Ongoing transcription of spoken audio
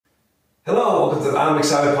Hello, welcome to the I'm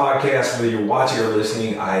Excited podcast. Whether you're watching or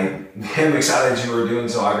listening, I am excited that you are doing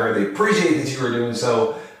so. I greatly appreciate that you are doing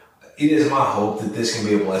so. It is my hope that this can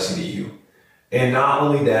be a blessing to you. And not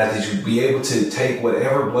only that you'll be able to take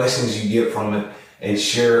whatever blessings you get from it and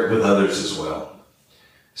share it with others as well.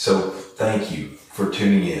 So thank you for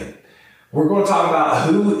tuning in. We're going to talk about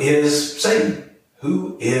who is Satan,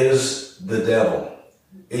 who is the devil.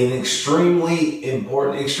 Extremely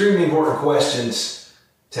important questions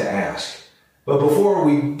to ask. But before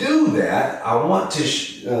we do that, I want to,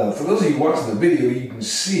 for those of you watching the video, you can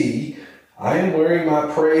see I am wearing my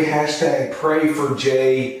Pray for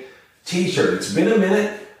Jay t-shirt. It's been a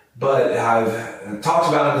minute, but I've talked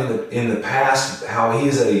about him in the past, how he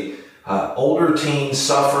is a older teen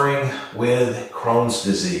suffering with Crohn's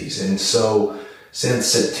disease. And so since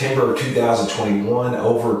September of 2021,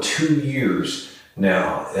 over 2 years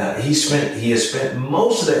now, he has spent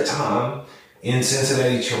most of that time in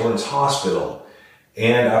Cincinnati Children's Hospital.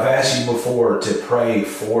 And I've asked you before to pray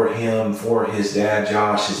for him, for his dad,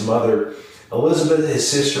 Josh, his mother, Elizabeth, his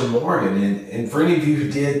sister, Morgan. And for any of you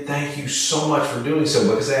who did, thank you so much for doing so,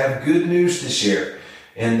 because I have good news to share.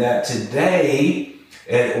 And that today,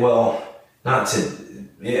 at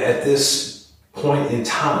this point in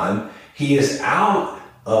time, he is out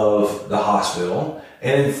of the hospital.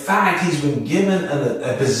 And in fact, he's been given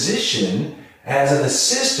a position as an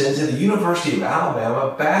assistant to the University of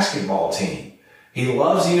Alabama basketball team. He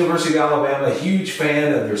loves the University of Alabama, a huge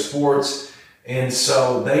fan of their sports, and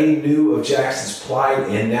so they knew of Jackson's plight,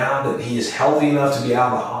 and now that he is healthy enough to be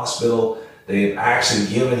out of the hospital, they have actually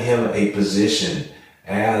given him a position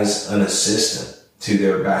as an assistant to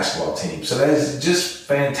their basketball team. So that is just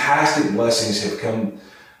fantastic. Blessings have come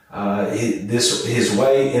his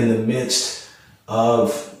way in the midst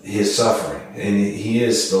of his suffering. And he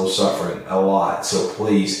is still suffering a lot. So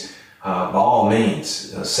please, by all means,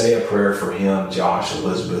 say a prayer for him, Josh,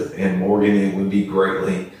 Elizabeth, and Morgan. It would be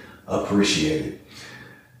greatly appreciated.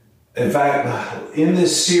 In fact, in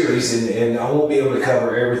this series, and I won't be able to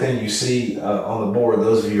cover everything you see on the board,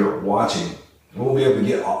 those of you who are watching, we won't be able to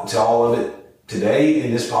get to all of it today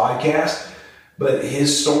in this podcast. But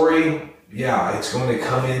his story, it's going to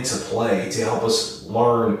come into play to help us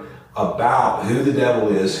learn about who the devil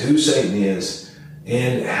is, who Satan is,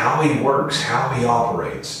 and how he works, how he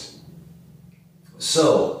operates.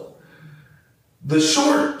 So, the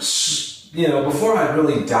short, before I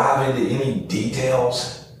really dive into any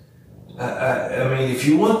details, if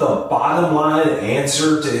you want the bottom line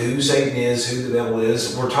answer to who Satan is, who the devil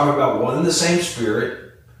is, we're talking about one and the same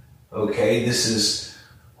spirit. Okay, this is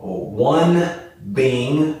one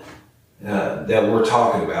being that we're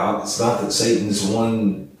talking about. It's not that Satan's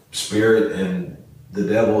one spirit and the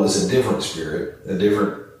devil is a different spirit, a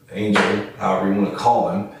different angel, however you want to call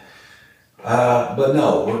him. But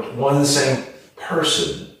no, we're one and the same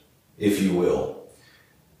person, if you will.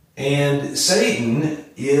 And Satan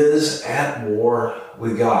is at war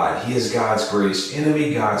with God. He is God's greatest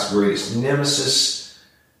enemy, God's greatest nemesis.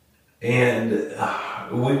 And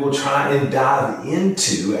we will try and dive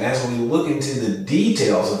into, as we look into the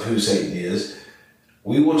details of who Satan is,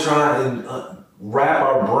 we will try and wrap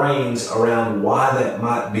our brains around why that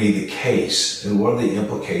might be the case and what are the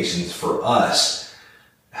implications for us.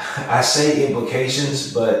 I say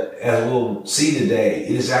implications, but as we'll see today,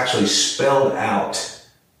 it is actually spelled out,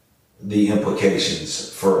 the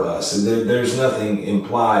implications for us. And there's nothing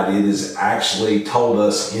implied. It is actually told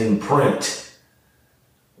us in print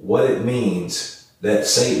what it means that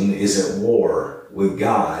Satan is at war with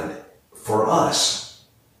God for us.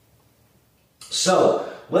 So,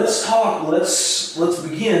 let's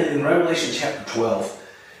begin in Revelation chapter 12.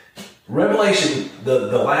 Revelation,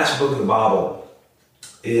 the last book of the Bible,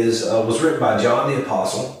 was written by John the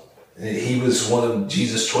Apostle. He was one of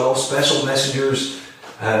Jesus' 12 special messengers.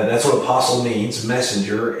 That's what apostle means,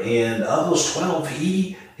 messenger. And of those 12,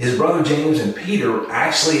 his brother James and Peter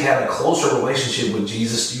actually had a closer relationship with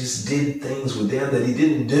Jesus. Jesus did things with them that he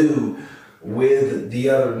didn't do with the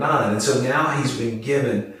other 9. And so now he's been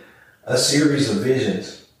given a series of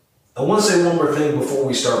visions. I want to say one more thing before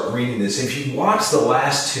we start reading this. If you watch the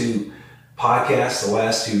last 2 podcasts,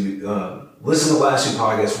 listen to the last 2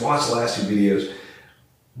 podcasts, watch the last 2 videos,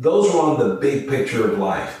 those were on the big picture of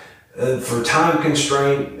life. For time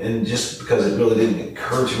constraint, and just because it really didn't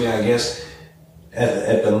occur to me, I guess,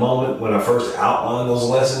 at the moment when I first outlined those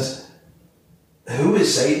lessons, who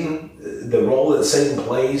is Satan? The role that Satan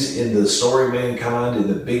plays in the story of mankind, in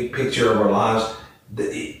the big picture of our lives,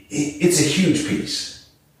 it's a huge piece.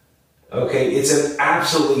 Okay, it's an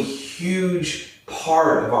absolutely huge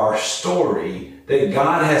part of our story that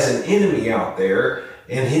God has an enemy out there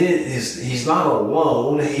And he's not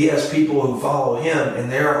alone. He has people who follow him,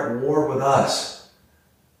 and they're at war with us.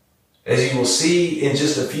 As you will see in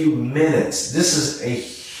just a few minutes, this is a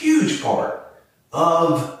huge part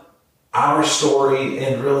of our story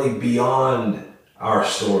and really beyond our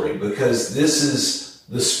story, because this is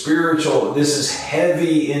the spiritual, this is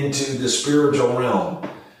heavy into the spiritual realm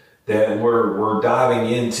that we're diving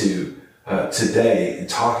into today,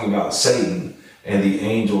 talking about Satan and the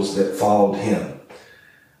angels that followed him.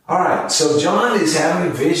 All right, so John is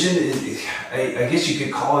having a vision. I guess you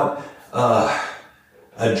could call it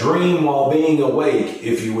a dream while being awake,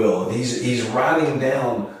 if you will. He's writing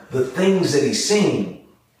down the things that he's seen.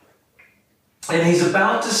 And he's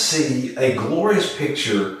about to see a glorious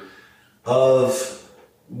picture of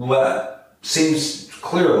what seems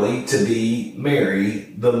clearly to be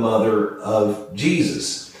Mary, the mother of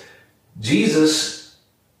Jesus. Jesus,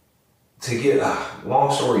 to get a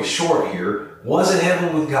long story short here, was in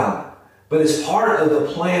heaven with God. But as part of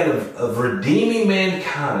the plan of redeeming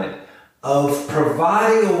mankind, of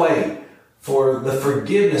providing a way for the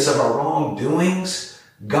forgiveness of our wrongdoings,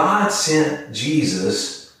 God sent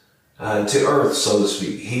Jesus to earth, so to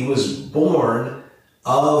speak. He was born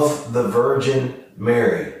of the Virgin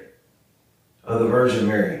Mary.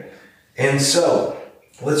 And so,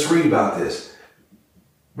 let's read about this.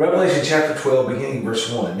 Revelation chapter 12, beginning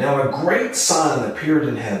verse 1. Now a great sign appeared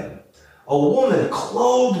in heaven. A woman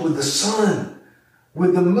clothed with the sun,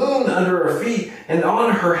 with the moon under her feet, and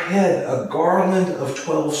on her head a garland of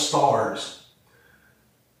 12 stars.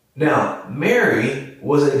 Now, Mary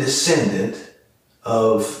was a descendant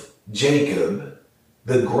of Jacob,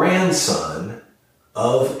 the grandson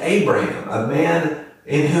of Abraham, a man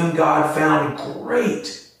in whom God found great,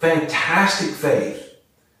 fantastic faith.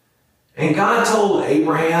 And God told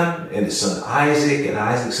Abraham and his son Isaac and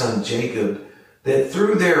Isaac's son Jacob that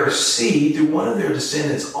through their seed, through one of their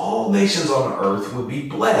descendants, all nations on earth would be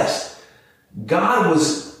blessed. God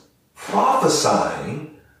was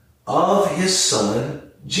prophesying of his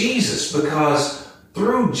son Jesus, because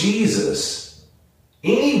through Jesus,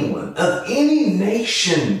 anyone of any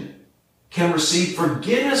nation can receive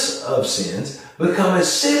forgiveness of sins, become a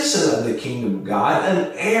citizen of the kingdom of God,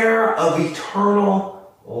 an heir of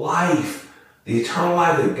eternal life, the eternal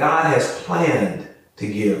life that God has planned to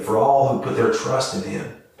give for all who put their trust in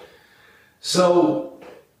him. So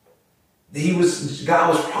God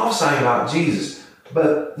was prophesying about Jesus.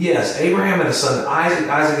 But yes, Abraham had a son Isaac,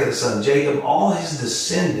 Isaac had a son Jacob. All his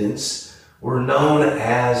descendants were known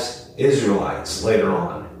as Israelites later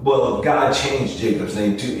on. Well, God changed Jacob's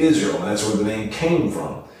name to Israel. That's where the name came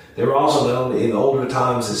from. They were also known in older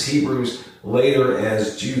times as Hebrews, later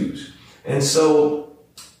as Jews. And so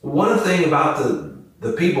one thing about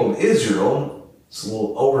the people of Israel, it's a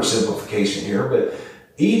little oversimplification here, but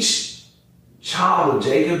each child of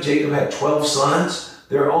Jacob had 12 sons.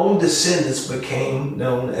 Their own descendants became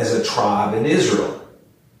known as a tribe in Israel.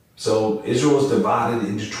 So Israel was divided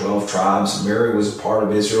into 12 tribes. Mary was a part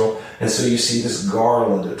of Israel. And so you see this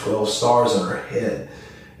garland of 12 stars on her head.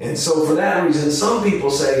 And so for that reason, some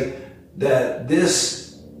people say that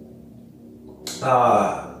this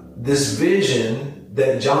vision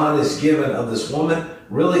that John is given of this woman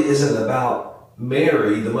really isn't about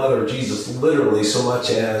Mary, the mother of Jesus, literally, so much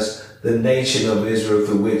as the nation of Israel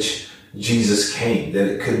through which Jesus came, that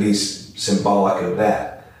it could be symbolic of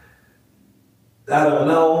that. I don't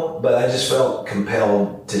know, but I just felt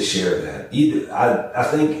compelled to share that. I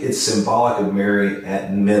think it's symbolic of Mary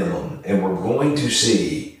at minimum, and we're going to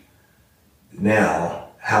see now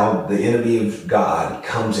how the enemy of God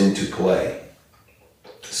comes into play.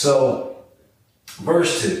 So,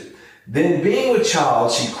 verse 2. Then being with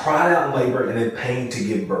child, she cried out in labor and in pain to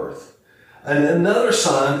give birth. And another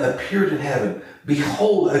sign appeared in heaven.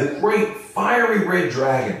 Behold, a great fiery red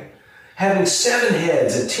dragon, having 7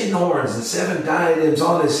 heads and 10 horns and 7 diadems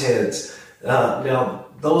on his heads. Now,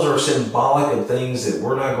 those are symbolic of things that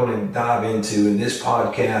we're not going to dive into in this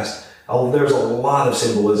podcast. There's a lot of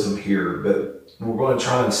symbolism here, but we're going to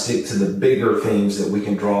try and stick to the bigger themes that we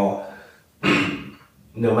can draw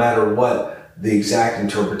no matter what the exact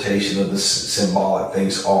interpretation of the symbolic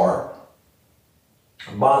things are.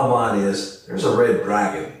 Bottom line is, there's a red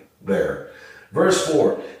dragon there. Verse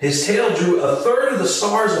 4, his tail drew a third of the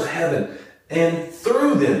stars of heaven and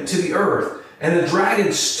threw them to the earth. And the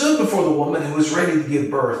dragon stood before the woman who was ready to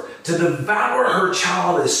give birth, to devour her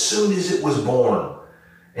child as soon as it was born.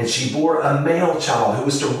 And she bore a male child who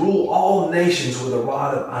was to rule all nations with a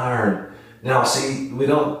rod of iron. Now, see, we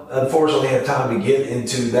don't unfortunately have time to get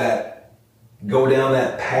into that, go down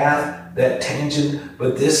that path, that tangent,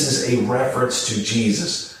 but this is a reference to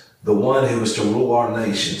Jesus, the one who was to rule our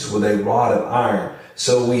nations with a rod of iron.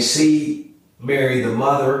 So we see Mary, the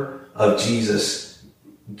mother of Jesus,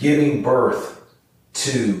 giving birth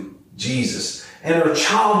to Jesus. And her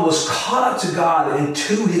child was caught up to God and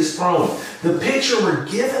to his throne. The picture we're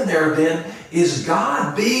given there then is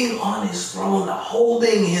God being on his throne,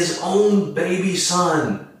 holding his own baby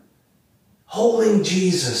son, holding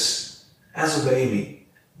Jesus as a baby.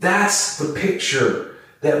 That's the picture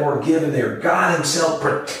that we're given there. God himself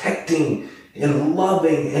protecting and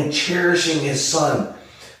loving and cherishing his son.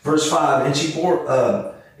 Verse 5, and she bore,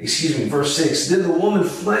 verse 6, then the woman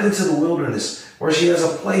fled into the wilderness, where she has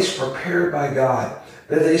a place prepared by God,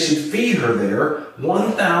 that they should feed her there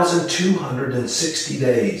 1,260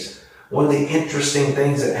 days. One of the interesting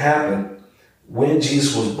things that happened when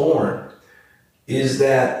Jesus was born is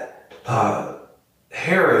that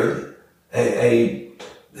Herod, a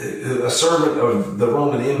servant of the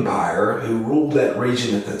Roman Empire who ruled that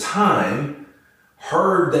region at the time,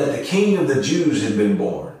 heard that the king of the Jews had been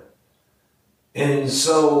born. And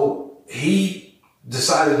so he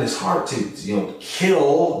decided in his heart to,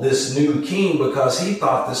 kill this new king, because he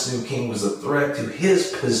thought this new king was a threat to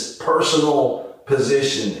his personal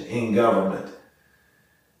position in government.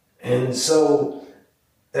 And so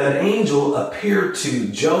an angel appeared to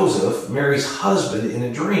Joseph, Mary's husband, in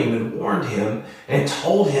a dream and warned him and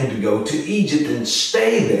told him to go to Egypt and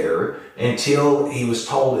stay there until he was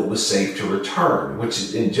told it was safe to return,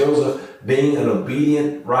 and Joseph, being an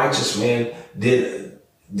obedient, righteous man, did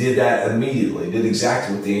that immediately, did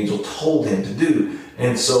exactly what the angel told him to do.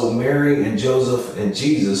 And so Mary and Joseph and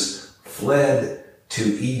Jesus fled to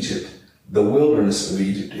Egypt, the wilderness of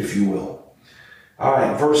Egypt, if you will. All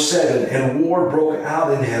right, verse 7, and war broke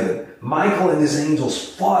out in heaven. Michael and his angels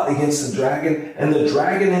fought against the dragon, and the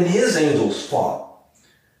dragon and his angels fought.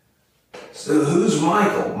 So who's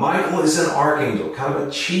Michael? Michael is an archangel, kind of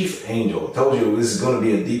a chief angel. I told you this is going to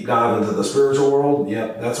be a deep dive into the spiritual world.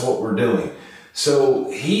 Yep, that's what we're doing. So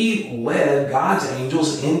he led God's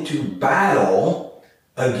angels into battle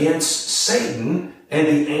against Satan and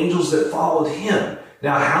the angels that followed him.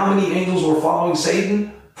 Now, how many angels were following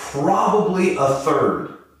Satan? Probably a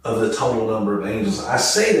third of the total number of angels. I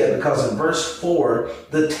say that because in verse 4,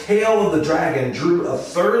 the tail of the dragon drew a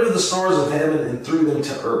third of the stars of heaven and threw them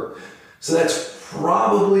to earth. So that's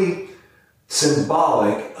probably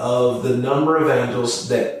symbolic of the number of angels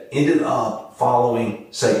that ended up following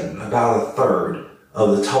Satan, about a third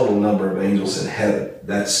of the total number of angels in heaven.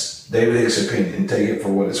 That's David Hicks' opinion. Take it for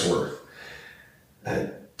what it's worth.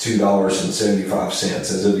 At $2.75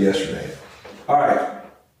 as of yesterday. All right.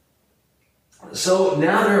 So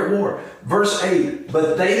now they're at war. Verse 8,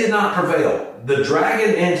 but they did not prevail. The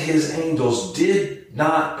dragon and his angels did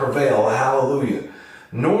not prevail. Hallelujah.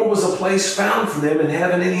 Nor was a place found for them in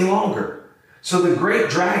heaven any longer. So the great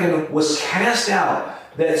dragon was cast out,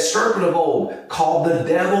 that serpent of old, called the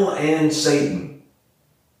devil and Satan.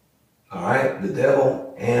 All right, the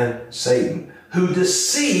devil and Satan, who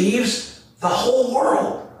deceives the whole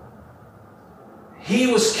world. He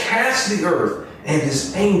was cast to the earth, and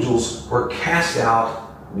his angels were cast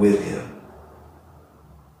out with him.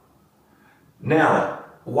 Now,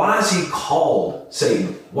 why is he called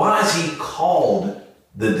Satan? Why is he called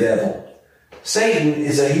the devil? Satan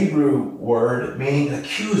is a Hebrew word meaning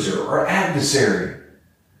accuser or adversary.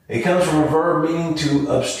 It comes from a verb meaning to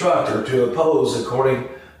obstruct or to oppose, according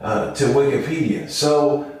to Wikipedia.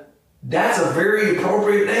 So that's a very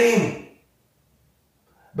appropriate name.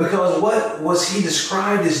 Because what was he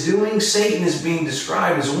described as doing? Satan is being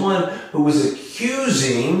described as one who was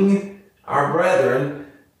accusing our brethren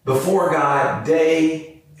before God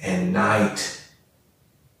day and night.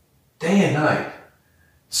 Day and night.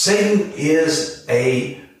 Satan is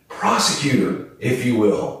a prosecutor, if you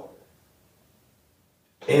will.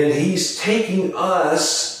 And he's taking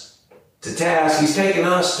us to task. He's taking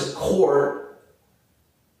us to court.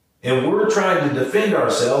 And we're trying to defend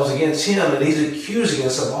ourselves against him. And he's accusing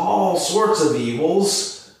us of all sorts of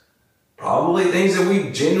evils. Probably things that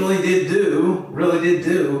we genuinely really did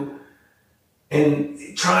do. And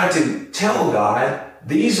trying to tell God,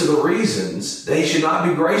 these are the reasons they should not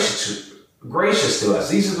be gracious to us.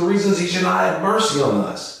 These are the reasons he should not have mercy on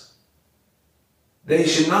us. They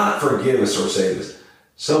should not forgive us or save us.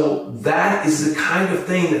 So that is the kind of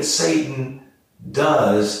thing that Satan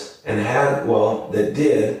does and that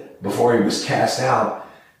did before he was cast out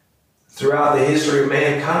throughout the history of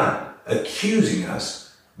mankind, accusing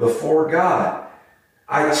us before God.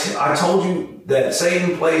 I told you that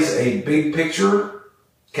Satan plays a big picture,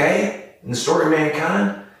 okay, in the story of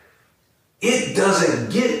mankind. It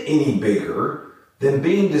doesn't get any bigger than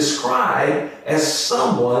being described as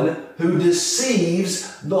someone who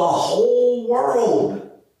deceives the whole world.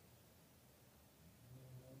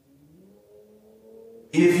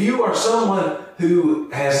 if you are someone who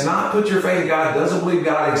has not put your faith in God, doesn't believe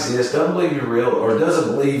God exists, doesn't believe you're real, or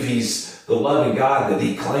doesn't believe he's the loving God that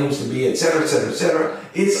he claims to be, etc., etc., etc.,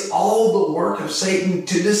 it's all the work of Satan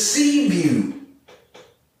to deceive you.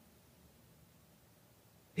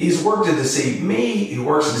 He's worked to deceive me. He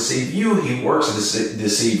works to deceive you. He works to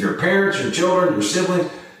deceive your parents, your children, your siblings,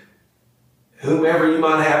 whomever you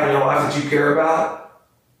might have in your life that you care about.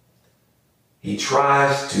 He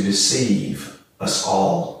tries to deceive us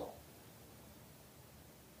all.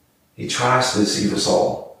 He tries to deceive us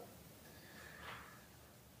all.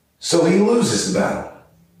 So he loses the battle,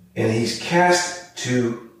 and he's cast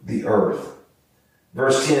to the earth.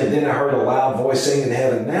 Verse 10, then I heard a loud voice saying in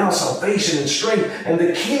heaven, now salvation and strength and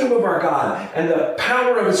the kingdom of our God and the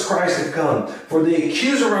power of his Christ have come. For the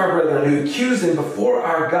accuser of our brethren who accused them before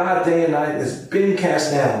our God day and night has been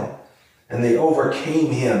cast down. And they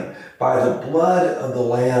overcame him by the blood of the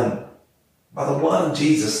Lamb, by the blood of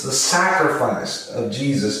Jesus, the sacrifice of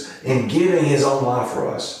Jesus in giving his own life for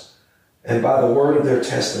us, and by the word of their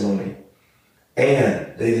testimony.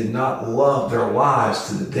 And they did not love their lives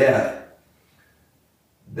to the death.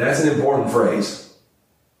 That's an important phrase.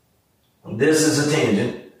 This is a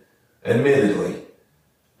tangent, admittedly,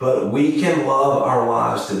 but we can love our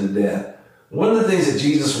lives to the death. One of the things that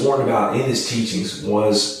Jesus warned about in his teachings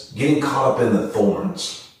was getting caught up in the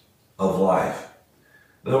thorns of life.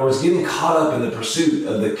 In other words, getting caught up in the pursuit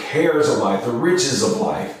of the cares of life, the riches of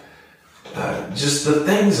life, just the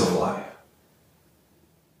things of life.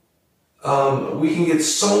 We can get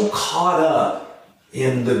so caught up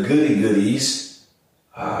in the goody-goodies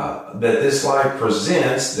that this life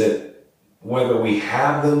presents, that whether we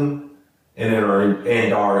have them and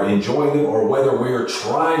are enjoying them, or whether we are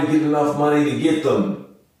trying to get enough money to get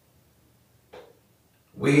them,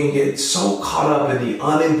 we can get so caught up in the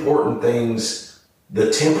unimportant things,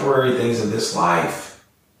 the temporary things of this life,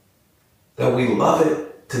 that we love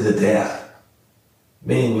it to the death,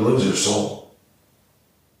 meaning we lose our soul.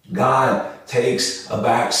 God takes a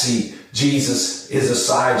back seat. Jesus is a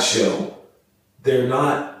sideshow. They're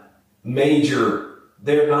not major.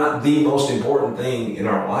 They're not the most important thing in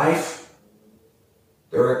our life.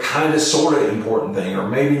 They're a kind of sort of important thing, or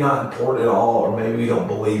maybe not important at all, or maybe we don't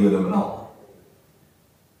believe in them at all.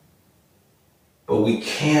 But we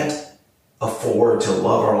can't afford to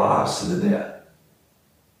love our lives to the death.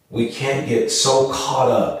 We can't get so caught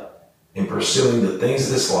up in pursuing the things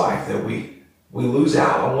of this life that we lose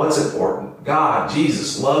out on what's important. God,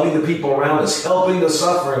 Jesus, loving the people around us, helping the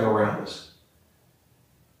suffering around us.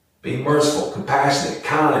 Being merciful, compassionate,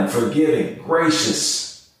 kind, forgiving,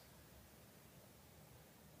 gracious.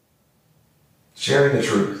 Sharing the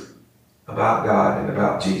truth about God and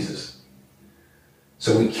about Jesus.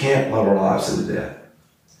 So we can't love our lives to the death.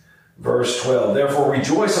 Verse 12, therefore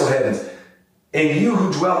rejoice, O heavens, and you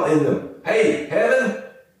who dwell in them. Hey, heaven,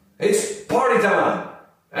 it's party time.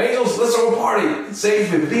 Angels, let's throw a party.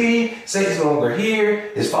 Satan's been defeated. Satan's no longer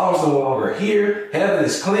here. His followers no longer here. Heaven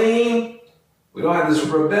is clean. We don't have this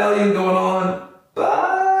rebellion going on,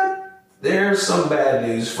 but there's some bad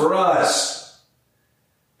news for us.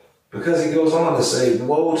 Because he goes on to say,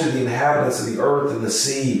 woe to the inhabitants of the earth and the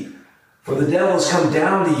sea, for the devil has come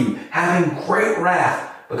down to you, having great wrath,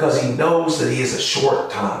 because he knows that he is a short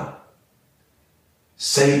time.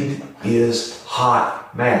 Satan is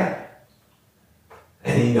hot mad,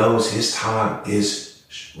 and he knows his time is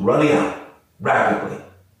running out rapidly.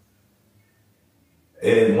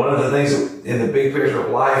 And one of the things in the big picture of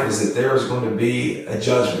life is that there is going to be a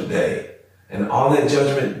judgment day. And on that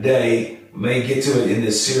judgment day, we may get to it in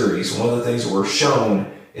this series, one of the things that we're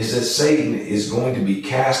shown is that Satan is going to be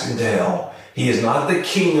cast into hell. He is not the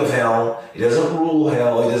king of hell. He doesn't rule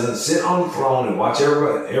hell. He doesn't sit on the throne and watch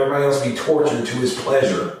everybody else be tortured to his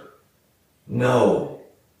pleasure. No.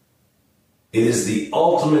 It is the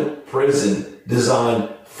ultimate prison designed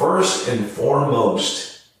first and foremost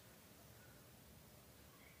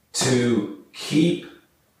to keep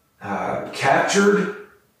captured,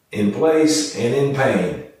 in place, and in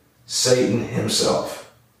pain Satan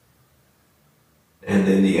himself, and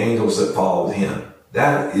then the angels that followed him.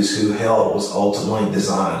 That is who hell was ultimately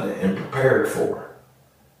designed and prepared for.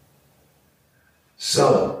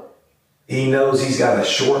 So he knows he's got a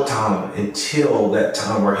short time until that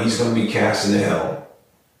time where he's going to be cast into hell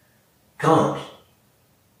comes,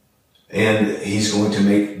 and he's going to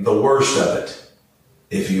make the worst of it,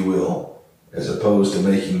 if you will, as opposed to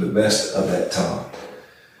making the best of that time.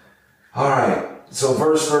 All right, so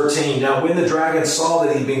verse 13. Now when the dragon saw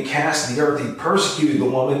that he'd been cast to the earth, he persecuted the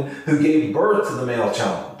woman who gave birth to the male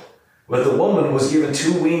child. But the woman was given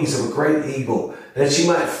 2 wings of a great eagle, that she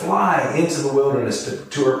might fly into the wilderness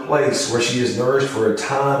to her place where she is nourished for a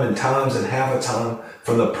time and times and half a time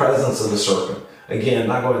from the presence of the serpent. Again, I'm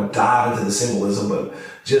not going to dive into the symbolism, but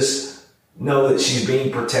just know that she's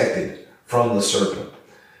being protected from the serpent.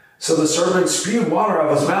 So the serpent spewed water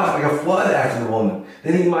out of his mouth like a flood after the woman,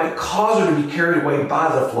 that he might cause her to be carried away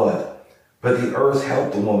by the flood. But the earth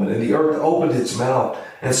helped the woman, and the earth opened its mouth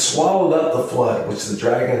and swallowed up the flood which the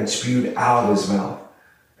dragon had spewed out of his mouth.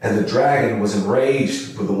 And the dragon was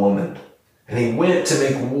enraged with the woman, and he went to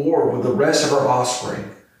make war with the rest of her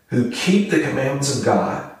offspring, who keep the commandments of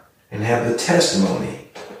God and have the testimony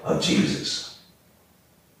of Jesus.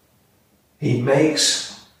 He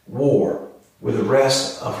makes war with the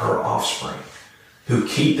rest of her offspring, who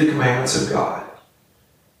keep the commandments of God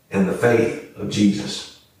and the faith of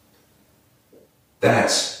Jesus.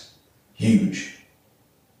 That's huge.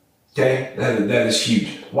 Okay? That is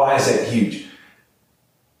huge. Why is that huge?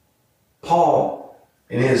 Paul,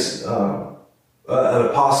 in his an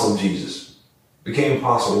apostle of Jesus, became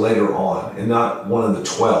apostle later on, and not one of the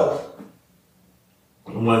 12,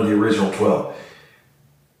 one of the original 12.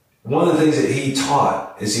 One of the things that he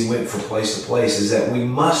taught as he went from place to place is that we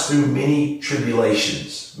must, through many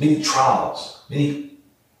tribulations, many trials, many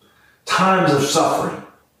times of suffering,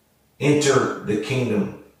 enter the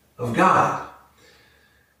kingdom of God.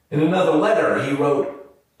 In another letter, he wrote,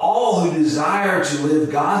 all who desire to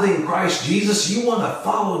live godly in Christ Jesus, you want to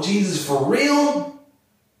follow Jesus for real?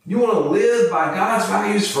 You want to live by God's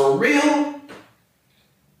values for real?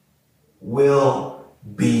 Will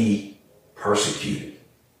be persecuted.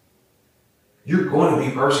 You're going to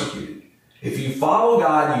be persecuted. If you follow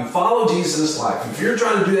God, you follow Jesus in this life, if you're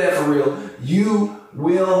trying to do that for real, you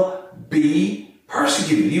will be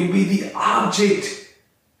persecuted. You will be the object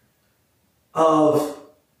of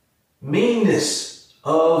meanness,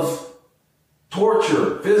 of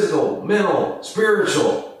torture, physical, mental,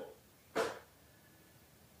 spiritual.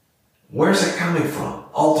 Where's that coming from?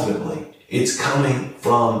 Ultimately, it's coming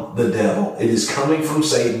from the devil. It is coming from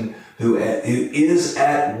Satan, who is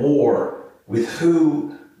at war with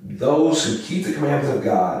those who keep the commandments of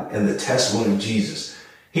God and the testimony of Jesus.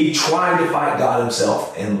 He tried to fight God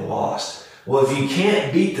himself and lost. Well, if you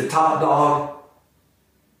can't beat the top dog,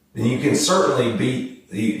 then you can certainly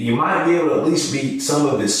you might be able to at least beat some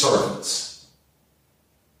of his servants.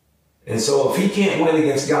 And so if he can't win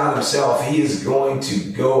against God himself, he is going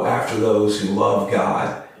to go after those who love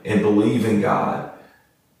God and believe in God.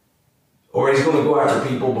 Or he's going to go after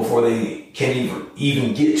people before they can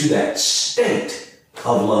even get to that state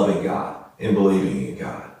of loving God and believing in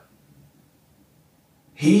God.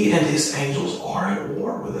 He and his angels are at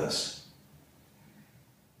war with us.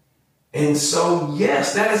 And so,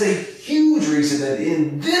 yes, that is a huge reason that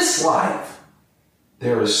in this life,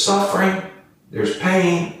 there is suffering, there's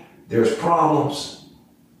pain, there's problems.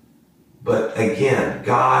 But again,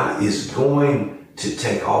 God is going to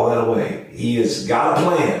take all that away. He has got a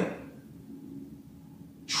plan.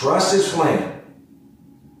 Trust his plan.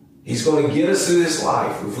 He's going to get us through this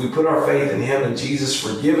life. If we put our faith in him and Jesus,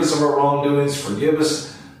 forgive us of our wrongdoings, forgive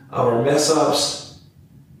us of our mess-ups.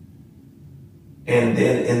 And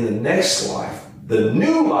then in the next life, the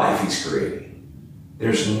new life he's creating,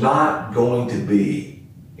 there's not going to be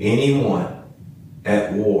anyone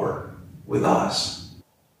at war with us.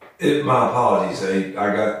 My apologies.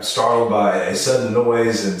 I got startled by a sudden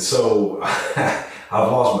noise, and so I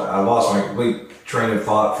lost my complete train of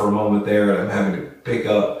thought for a moment there, and I'm having to pick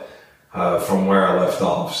up from where I left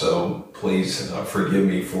off. So please forgive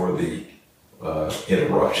me for the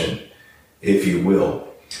interruption, if you will.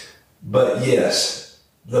 But yes,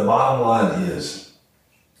 the bottom line is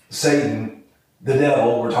Satan, the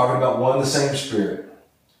devil, we're talking about one and the same spirit.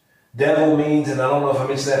 Devil means, and I don't know if I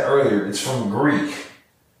mentioned that earlier, it's from Greek,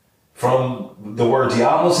 from the word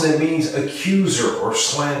diabolos, and it means accuser or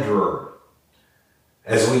slanderer.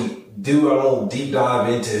 As we do our little deep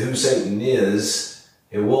dive into who Satan is,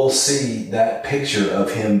 and we'll see that picture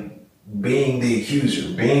of him being the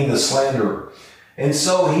accuser, being the slanderer. And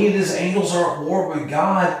so he and his angels are at war with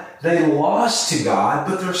God. They lost to God,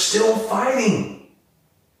 but they're still fighting.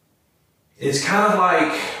 It's kind of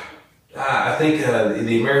like, I think,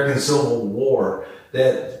 the American Civil War,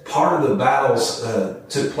 that part of the battles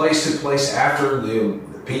took place after the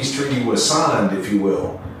peace treaty was signed, if you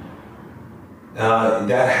will.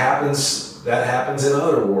 That happens in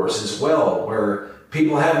other wars as well, where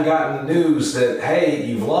people haven't gotten the news that, hey,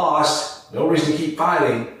 you've lost, no reason to keep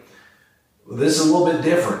fighting. This is a little bit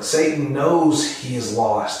different. Satan knows he is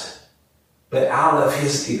lost, but out of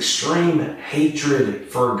his extreme hatred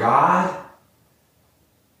for God,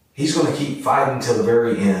 he's going to keep fighting till the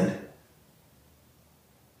very end.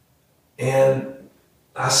 And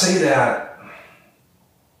I say that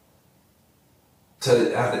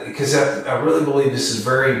because I really believe this is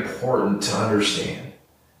very important to understand.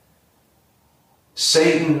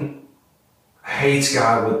 Satan hates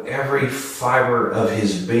God with every fiber of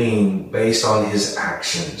his being based on his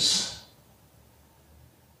actions.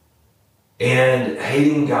 And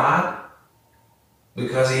hating God,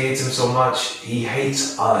 because he hates him so much, he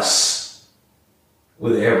hates us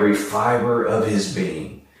with every fiber of his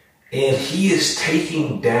being. And he is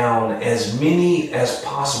taking down as many as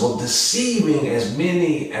possible, deceiving as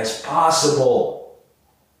many as possible.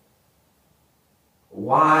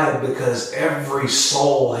 Why? Because every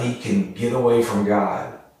soul he can get away from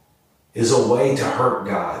God is a way to hurt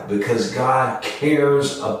God, because God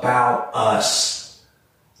cares about us.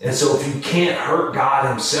 And so if you can't hurt God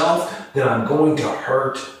himself, then I'm going to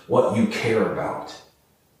hurt what you care about.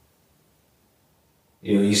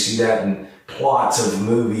 You know, you see that in plots of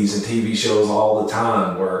movies and TV shows all the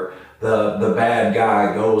time, where the bad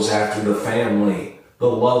guy goes after the family, the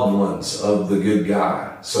loved ones of the good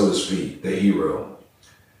guy, so to speak, the hero.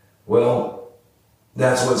 Well,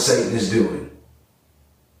 that's what Satan is doing.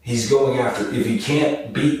 He's going after, if he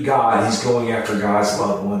can't beat God, he's going after God's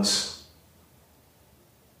loved ones.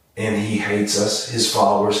 And he hates us. His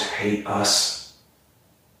followers hate us.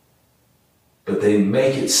 But they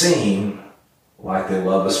make it seem like they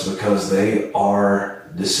love us because they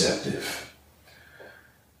are deceptive.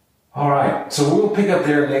 All right, so we'll pick up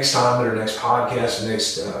there next time in our next podcast,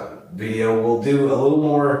 next video. We'll do a little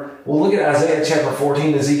more. We'll look at Isaiah chapter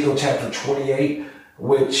 14, Ezekiel chapter 28,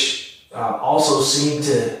 which also seem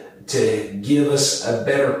to give us a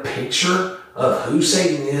better picture of who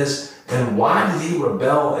Satan is and why did he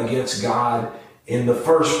rebel against God in the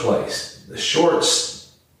first place. The short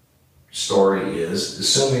story is,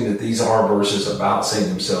 assuming that these are verses about Satan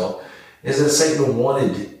himself, is that Satan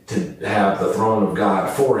wanted to have the throne of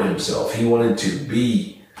God for himself. He wanted to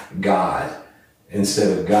be God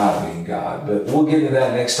instead of God being God. But we'll get into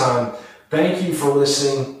that next time. Thank you for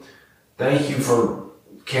listening. Thank you for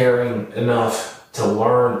caring enough to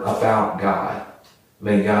learn about God.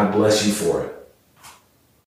 May God bless you for it.